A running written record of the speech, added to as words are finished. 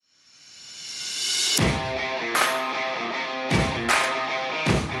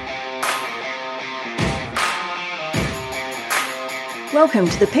Welcome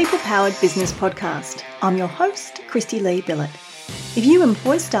to the People Powered Business Podcast. I'm your host, Christy Lee Billett. If you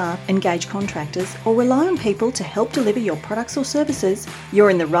employ staff, engage contractors, or rely on people to help deliver your products or services, you're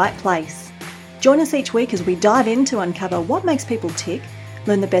in the right place. Join us each week as we dive in to uncover what makes people tick,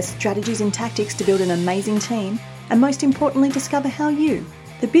 learn the best strategies and tactics to build an amazing team, and most importantly, discover how you,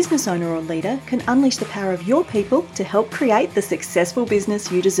 the business owner or leader, can unleash the power of your people to help create the successful business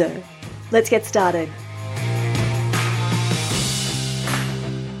you deserve. Let's get started.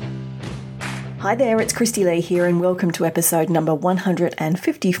 Hi there, it's Christy Lee here and welcome to episode number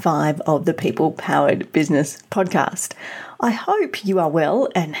 155 of the People Powered Business Podcast. I hope you are well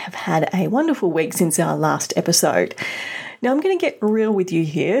and have had a wonderful week since our last episode. Now I'm going to get real with you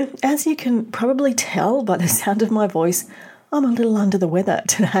here. As you can probably tell by the sound of my voice, I'm a little under the weather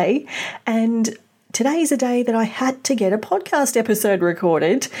today, and today is a day that I had to get a podcast episode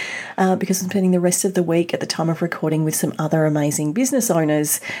recorded because I'm spending the rest of the week at the time of recording with some other amazing business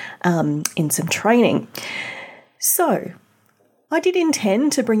owners in some training. So I did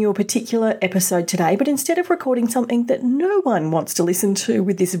intend to bring you a particular episode today, but instead of recording something that no one wants to listen to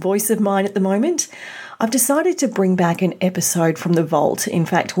with this voice of mine at the moment, I've decided to bring back an episode from the vault. In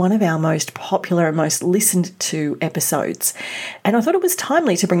fact, one of our most popular and most listened to episodes. And I thought it was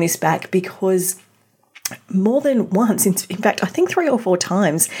timely to bring this back because more than once, in fact, I think 3 or 4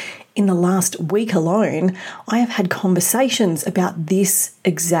 times in the last week alone, I have had conversations about this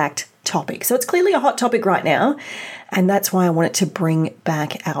exact topic. So it's clearly a hot topic right now, and that's why I wanted to bring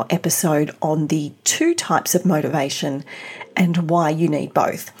back our episode on the 2 types of motivation and why you need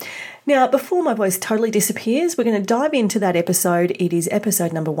both. Now, before my voice totally disappears, we're going to dive into that episode. It is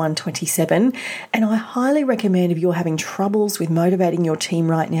episode number 127, and I highly recommend if you're having troubles with motivating your team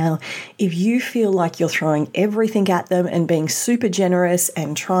right now, if you feel like you're throwing everything at them and being super generous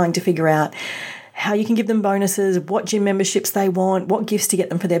and trying to figure out how you can give them bonuses, what gym memberships they want, what gifts to get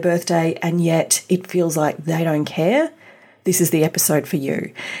them for their birthday, and yet it feels like they don't care, this is the episode for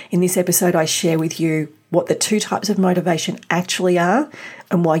you. In this episode, I share with you what the 2 types of motivation actually are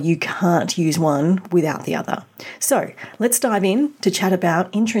and why you can't use one without the other. So let's dive in to chat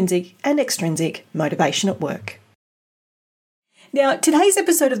about intrinsic and extrinsic motivation at work. Now, today's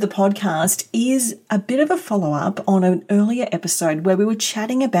episode of the podcast is a bit of a follow-up on an earlier episode where we were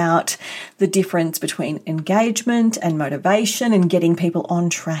chatting about the difference between engagement and motivation and getting people on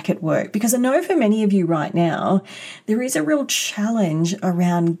track at work. Because I know for many of you right now, there is a real challenge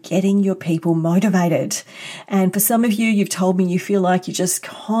around getting your people motivated. And for some of you, you've told me you feel like you're just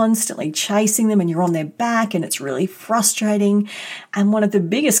constantly chasing them and you're on their back and it's really frustrating. And one of the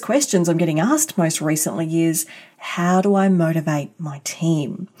biggest questions I'm getting asked most recently is, how do I motivate my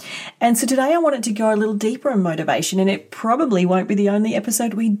team? And so today I wanted to go a little deeper on motivation, and it probably won't be the only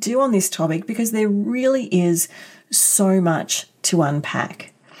episode we do on this topic because there really is so much to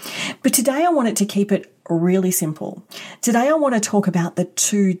unpack. But today I wanted to keep it really simple. Today I want to talk about the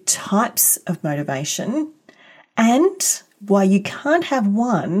 2 types of motivation and why you can't have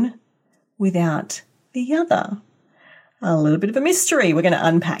one without the other. A little bit of a mystery we're going to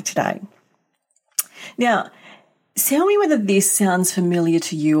unpack today. Now, tell me whether this sounds familiar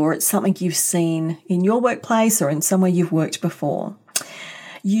to you or it's something you've seen in your workplace or in somewhere you've worked before.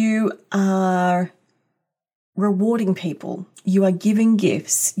 You are rewarding people. You are giving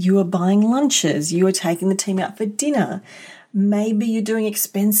gifts. You are buying lunches. You are taking the team out for dinner. Maybe you're doing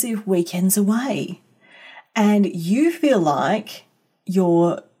expensive weekends away. And you feel like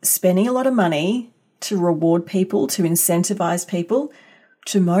you're spending a lot of money to reward people, to incentivize people,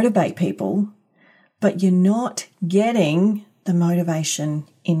 to motivate people, but you're not getting the motivation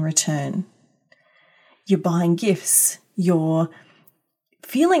in return. You're buying gifts. You're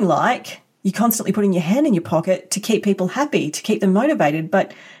feeling like you're constantly putting your hand in your pocket to keep people happy, to keep them motivated,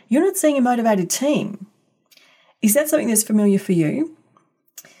 but you're not seeing a motivated team. Is that something that's familiar for you?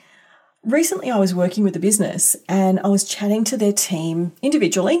 Recently, I was working with a business and I was chatting to their team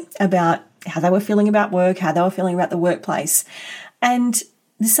individually about how they were feeling about work, how they were feeling about the workplace. And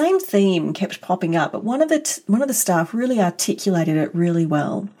the same theme kept popping up, but one of the staff really articulated it really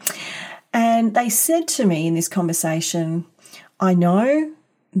well. And they said to me in this conversation, I know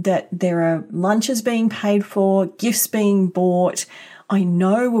that there are lunches being paid for, gifts being bought. I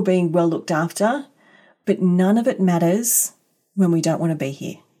know we're being well looked after, but none of it matters when we don't want to be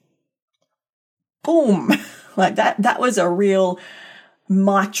here. Boom. Like that was a real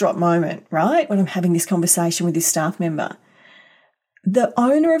mic drop moment, right? When I'm having this conversation with this staff member. The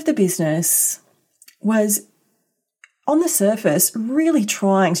owner of the business was on the surface, really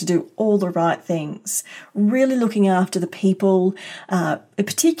trying to do all the right things, really looking after the people,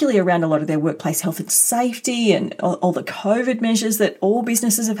 particularly around a lot of their workplace health and safety and all the COVID measures that all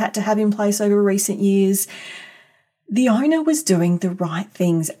businesses have had to have in place over recent years. The owner was doing the right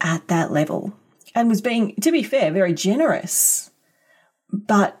things at that level and was being, to be fair, very generous.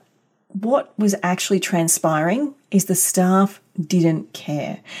 But what was actually transpiring is the staff didn't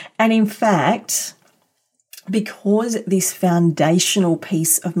care. And in fact, because this foundational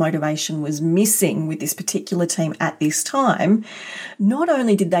piece of motivation was missing with this particular team at this time, not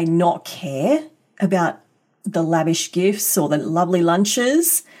only did they not care about the lavish gifts or the lovely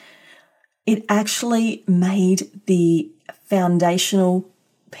lunches, it actually made the foundational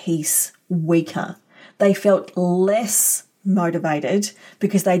piece weaker. They felt less motivated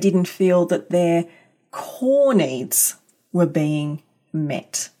because they didn't feel that their core needs were being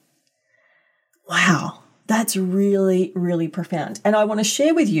met. Wow. That's really, really profound. And I want to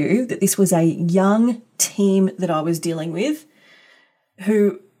share with you that this was a young team that I was dealing with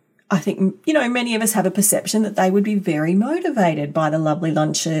who I think, many of us have a perception that they would be very motivated by the lovely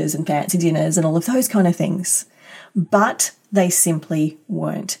lunches and fancy dinners and all of those kind of things. But they simply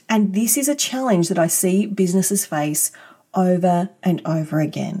weren't. And this is a challenge that I see businesses face over and over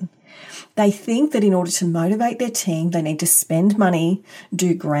again. They think that in order to motivate their team, they need to spend money,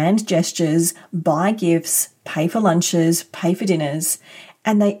 do grand gestures, buy gifts, pay for lunches, pay for dinners,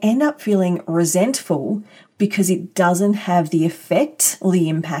 and they end up feeling resentful because it doesn't have the effect or the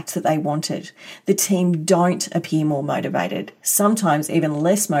impact that they wanted. The team don't appear more motivated, sometimes even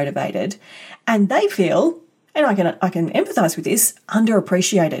less motivated, and they feel, and I can empathize with this,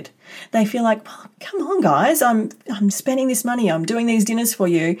 underappreciated. They feel like, oh, come on, guys, I'm spending this money, I'm doing these dinners for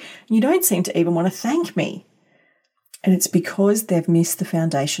you, and you don't seem to even want to thank me. And it's because they've missed the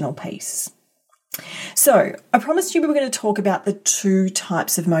foundational piece. So I promised you we were going to talk about the two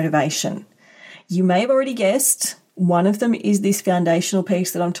types of motivation. You may have already guessed, one of them is this foundational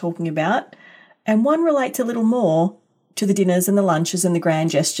piece that I'm talking about, and one relates a little more to the dinners and the lunches and the grand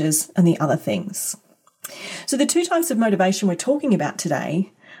gestures and the other things. So the two types of motivation we're talking about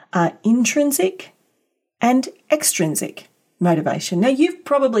today are intrinsic and extrinsic motivation. Now, you've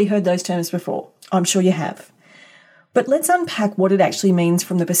probably heard those terms before. I'm sure you have. But let's unpack what it actually means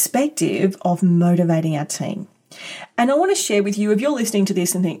from the perspective of motivating our team. And I want to share with you, if you're listening to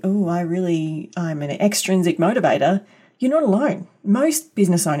this and think, oh, I'm an extrinsic motivator, you're not alone. Most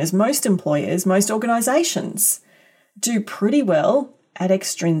business owners, most employers, most organizations do pretty well at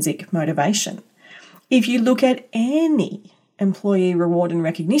extrinsic motivation. If you look at any employee reward and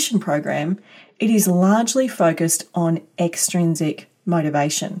recognition program, it is largely focused on extrinsic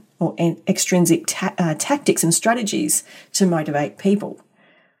motivation or extrinsic tactics and strategies to motivate people.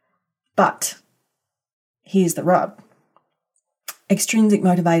 But here's the rub. Extrinsic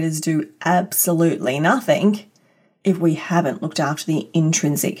motivators do absolutely nothing if we haven't looked after the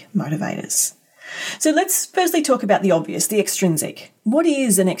intrinsic motivators. So let's firstly talk about the obvious, the extrinsic. What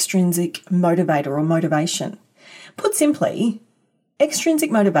is an extrinsic motivator or motivation? Put simply,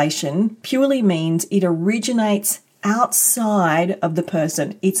 extrinsic motivation purely means it originates outside of the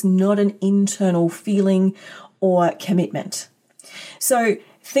person. It's not an internal feeling or commitment. So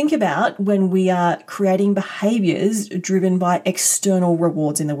think about when we are creating behaviors driven by external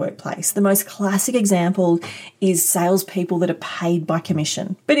rewards in the workplace. The most classic example is salespeople that are paid by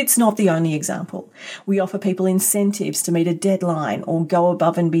commission, but it's not the only example. We offer people incentives to meet a deadline or go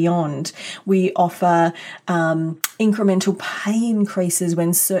above and beyond. We offer incremental pay increases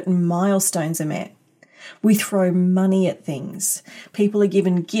when certain milestones are met. We throw money at things. People are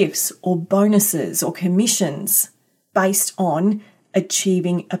given gifts or bonuses or commissions based on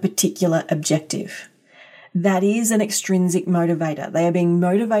achieving a particular objective. That is an extrinsic motivator. They are being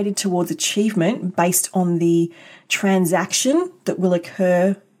motivated towards achievement based on the transaction that will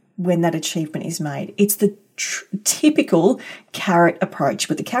occur when that achievement is made. It's the typical carrot approach.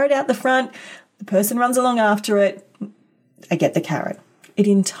 Put the carrot out the front, the person runs along after it, they get the carrot. It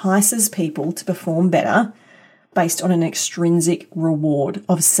entices people to perform better based on an extrinsic reward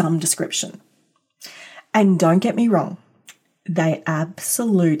of some description. And don't get me wrong, they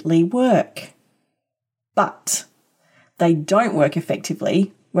absolutely work. But they don't work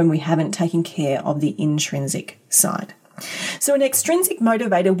effectively when we haven't taken care of the intrinsic side. So an extrinsic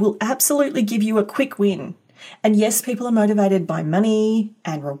motivator will absolutely give you a quick win. And yes, people are motivated by money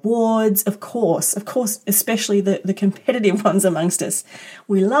and rewards, of course, especially the competitive ones amongst us.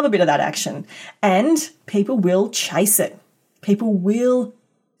 We love a bit of that action. And people will chase it. People will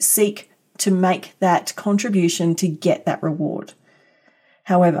seek to make that contribution to get that reward.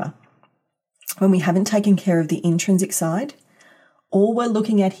 However, when we haven't taken care of the intrinsic side, all we're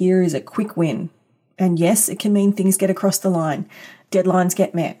looking at here is a quick win. And yes, it can mean things get across the line, deadlines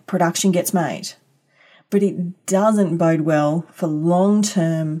get met, production gets made. But it doesn't bode well for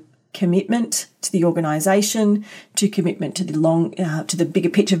long-term commitment to the organisation, to commitment to the bigger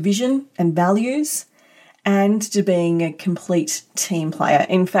picture vision and values, and to being a complete team player.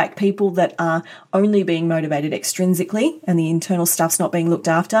 In fact, people that are only being motivated extrinsically and the internal stuff's not being looked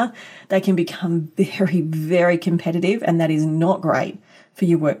after, they can become very, very competitive, and that is not great for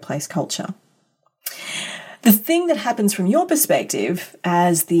your workplace culture. The thing that happens from your perspective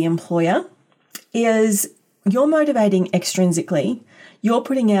as the employer is you're motivating extrinsically, you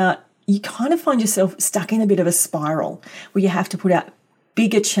kind of find yourself stuck in a bit of a spiral where you have to put out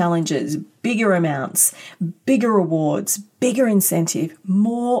bigger challenges, bigger amounts, bigger rewards, bigger incentive,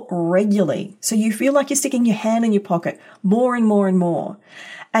 more regularly. So you feel like you're sticking your hand in your pocket more and more and more.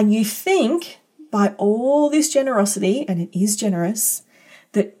 And you think by all this generosity, and it is generous,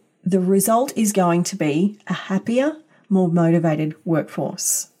 that the result is going to be a happier, more motivated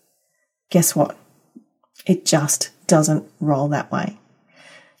workforce. Guess what? It just doesn't roll that way.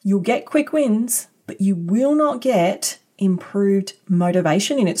 You'll get quick wins, but you will not get improved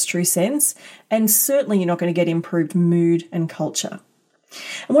motivation in its true sense, and certainly you're not going to get improved mood and culture.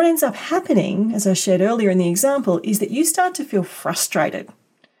 And what ends up happening, as I shared earlier in the example, is that you start to feel frustrated,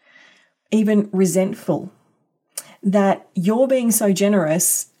 even resentful, that you're being so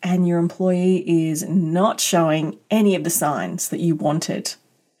generous and your employee is not showing any of the signs that you wanted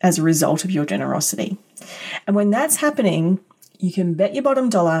as a result of your generosity. And when that's happening, you can bet your bottom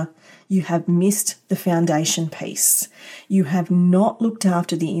dollar you have missed the foundation piece. You have not looked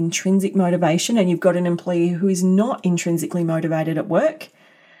after the intrinsic motivation, and you've got an employee who is not intrinsically motivated at work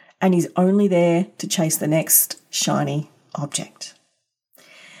and is only there to chase the next shiny object.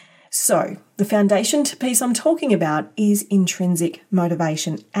 So the foundation piece I'm talking about is intrinsic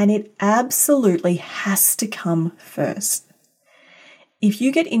motivation, and it absolutely has to come first. If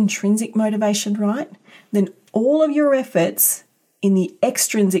you get intrinsic motivation right, then all of your efforts in the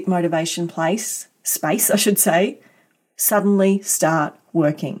extrinsic motivation space, suddenly start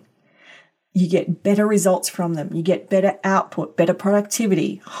working. You get better results from them. You get better output, better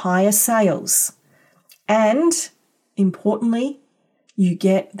productivity, higher sales. And importantly, you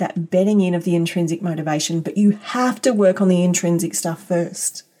get that bedding in of the intrinsic motivation, but you have to work on the intrinsic stuff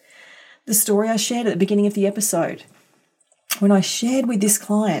first. The story I shared at the beginning of the episode, when I shared with this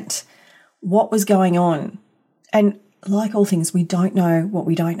client what was going on, and like all things, we don't know what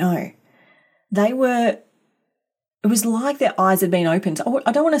we don't know. It was like their eyes had been opened.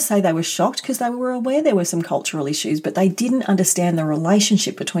 I don't want to say they were shocked, because they were aware there were some cultural issues, but they didn't understand the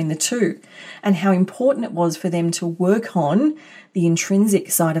relationship between the two and how important it was for them to work on the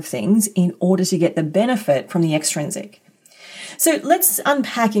intrinsic side of things in order to get the benefit from the extrinsic. So let's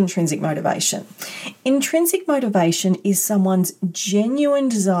unpack intrinsic motivation. Intrinsic motivation is someone's genuine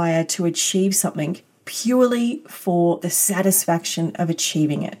desire to achieve something purely for the satisfaction of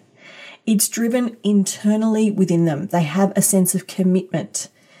achieving it. It's driven internally within them. They have a sense of commitment.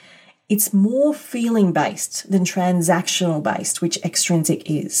 It's more feeling-based than transactional-based, which extrinsic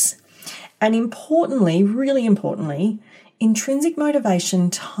is. And importantly, really importantly, intrinsic motivation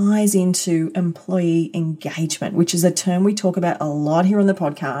ties into employee engagement, which is a term we talk about a lot here on the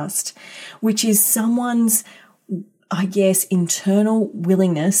podcast, which is someone's, internal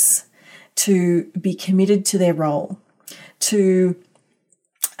willingness to be committed to their role, to,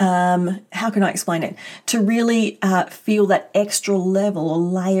 how can I explain it? To really feel that extra level or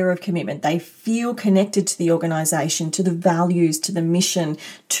layer of commitment. They feel connected to the organisation, to the values, to the mission,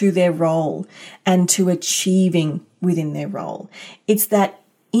 to their role, and to achieving within their role. It's that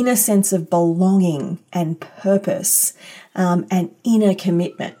inner sense of belonging and purpose and inner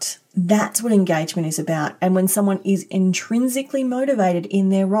commitment. That's what engagement is about. And when someone is intrinsically motivated in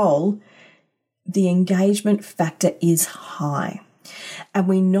their role, the engagement factor is high. And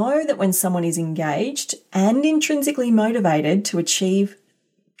we know that when someone is engaged and intrinsically motivated to achieve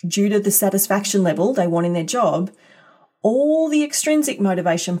due to the satisfaction level they want in their job, all the extrinsic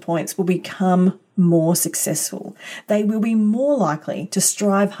motivation points will become more successful. They will be more likely to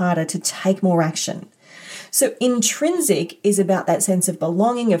strive harder, to take more action. So intrinsic is about that sense of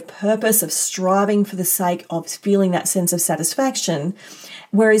belonging, of purpose, of striving for the sake of feeling that sense of satisfaction,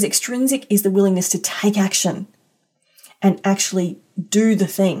 whereas extrinsic is the willingness to take action and actually do the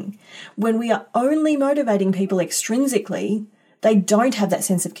thing. When we are only motivating people extrinsically, they don't have that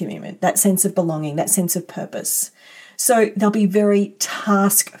sense of commitment, that sense of belonging, that sense of purpose. So they'll be very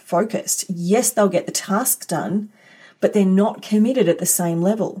task focused. Yes, they'll get the task done, but they're not committed at the same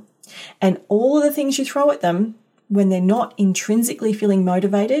level. And all of the things you throw at them, when they're not intrinsically feeling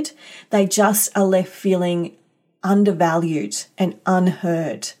motivated, they just are left feeling undervalued and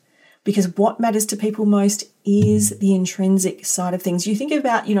unheard. Because what matters to people most is the intrinsic side of things. You think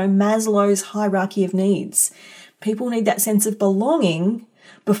about, Maslow's hierarchy of needs. People need that sense of belonging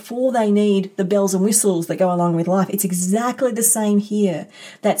before they need the bells and whistles that go along with life. It's exactly the same here.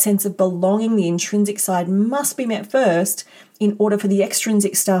 That sense of belonging, the intrinsic side, must be met first in order for the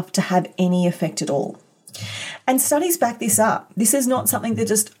extrinsic stuff to have any effect at all. And studies back this up. This is not something that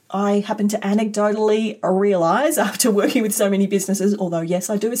just I happen to anecdotally realize after working with so many businesses, although yes,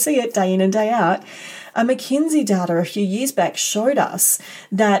 I do see it day in and day out. A McKinsey data a few years back showed us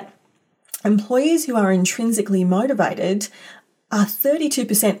that employees who are intrinsically motivated are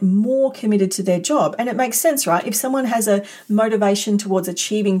 32% more committed to their job. And it makes sense, right? If someone has a motivation towards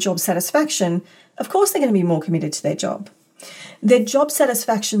achieving job satisfaction, of course they're going to be more committed to their job. Their job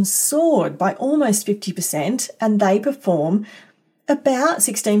satisfaction soared by almost 50%, and they perform about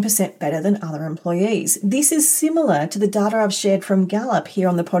 16% better than other employees. This is similar to the data I've shared from Gallup here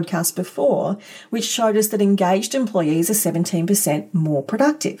on the podcast before, which showed us that engaged employees are 17% more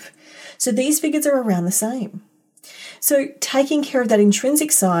productive. So these figures are around the same. So taking care of that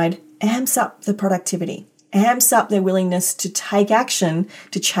intrinsic side amps up the productivity, amps up their willingness to take action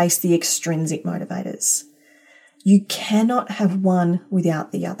to chase the extrinsic motivators. You cannot have one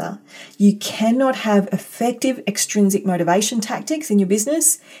without the other. You cannot have effective extrinsic motivation tactics in your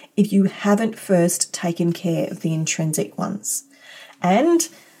business if you haven't first taken care of the intrinsic ones. And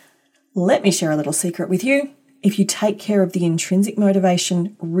let me share a little secret with you. If you take care of the intrinsic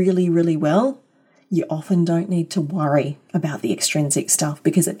motivation really, really well, you often don't need to worry about the extrinsic stuff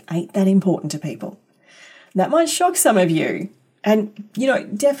because it ain't that important to people. That might shock some of you. And,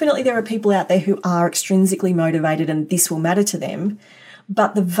 definitely there are people out there who are extrinsically motivated and this will matter to them.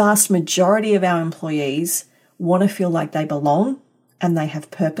 But the vast majority of our employees want to feel like they belong and they have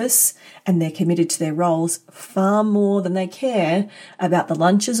purpose and they're committed to their roles far more than they care about the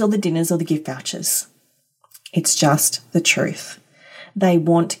lunches or the dinners or the gift vouchers. It's just the truth. They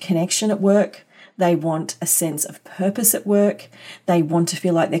want connection at work. They want a sense of purpose at work. They want to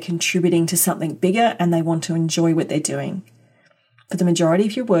feel like they're contributing to something bigger and they want to enjoy what they're doing. For the majority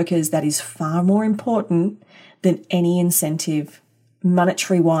of your workers, that is far more important than any incentive,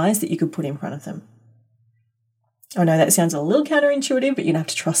 monetary-wise, that you could put in front of them. I know that sounds a little counterintuitive, but you're going to have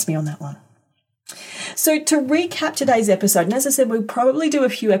to trust me on that one. So to recap today's episode, and as I said, we'll probably do a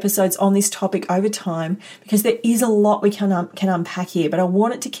few episodes on this topic over time because there is a lot we can unpack here, but I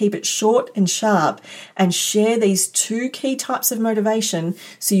wanted to keep it short and sharp and share these two key types of motivation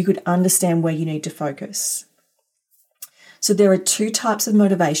so you could understand where you need to focus. So there are two types of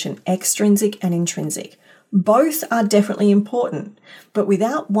motivation, extrinsic and intrinsic. Both are definitely important, but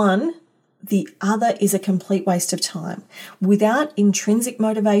without one, the other is a complete waste of time. Without intrinsic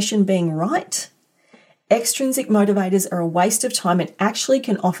motivation being right, extrinsic motivators are a waste of time and actually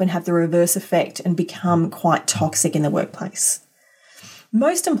can often have the reverse effect and become quite toxic in the workplace.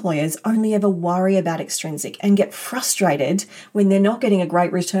 Most employers only ever worry about extrinsic and get frustrated when they're not getting a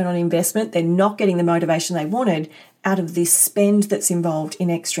great return on investment, they're not getting the motivation they wanted out of this spend that's involved in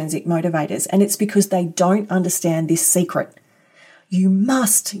extrinsic motivators. And it's because they don't understand this secret. You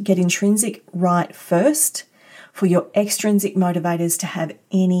must get intrinsic right first for your extrinsic motivators to have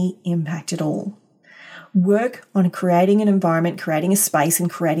any impact at all. Work on creating an environment, creating a space, and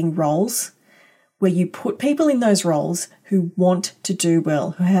creating roles where you put people in those roles who want to do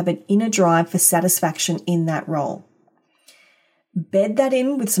well, who have an inner drive for satisfaction in that role. Bed that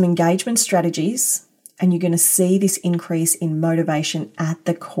in with some engagement strategies, and you're going to see this increase in motivation at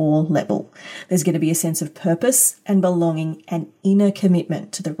the core level. There's going to be a sense of purpose and belonging and inner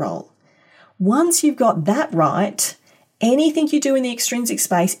commitment to the role. Once you've got that right, anything you do in the extrinsic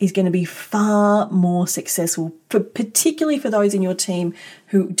space is going to be far more successful, particularly for those in your team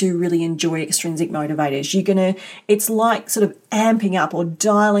who do really enjoy extrinsic motivators. It's like sort of amping up or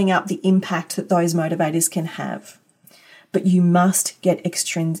dialing up the impact that those motivators can have. But you must get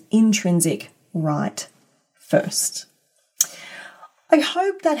intrinsic right first. I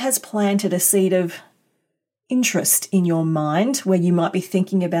hope that has planted a seed of interest in your mind where you might be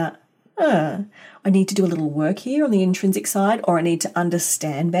thinking about, I need to do a little work here on the intrinsic side, or I need to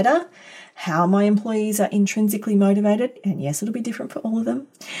understand better how my employees are intrinsically motivated. And yes, it'll be different for all of them.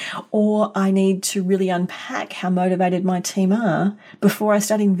 Or I need to really unpack how motivated my team are before I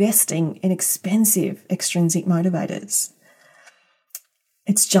start investing in expensive extrinsic motivators.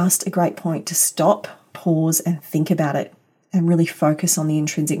 It's just a great point to stop, pause, and think about it and really focus on the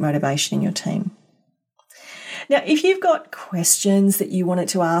intrinsic motivation in your team. Now, if you've got questions that you wanted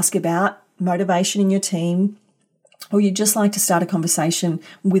to ask about motivation in your team, or you'd just like to start a conversation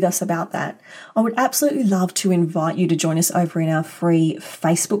with us about that, I would absolutely love to invite you to join us over in our free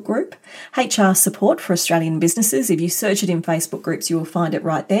Facebook group, HR Support for Australian Businesses. If you search it in Facebook groups, you will find it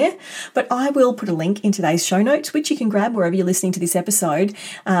right there. But I will put a link in today's show notes, which you can grab wherever you're listening to this episode,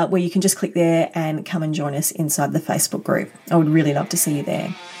 where you can just click there and come and join us inside the Facebook group. I would really love to see you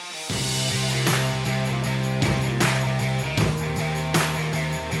there.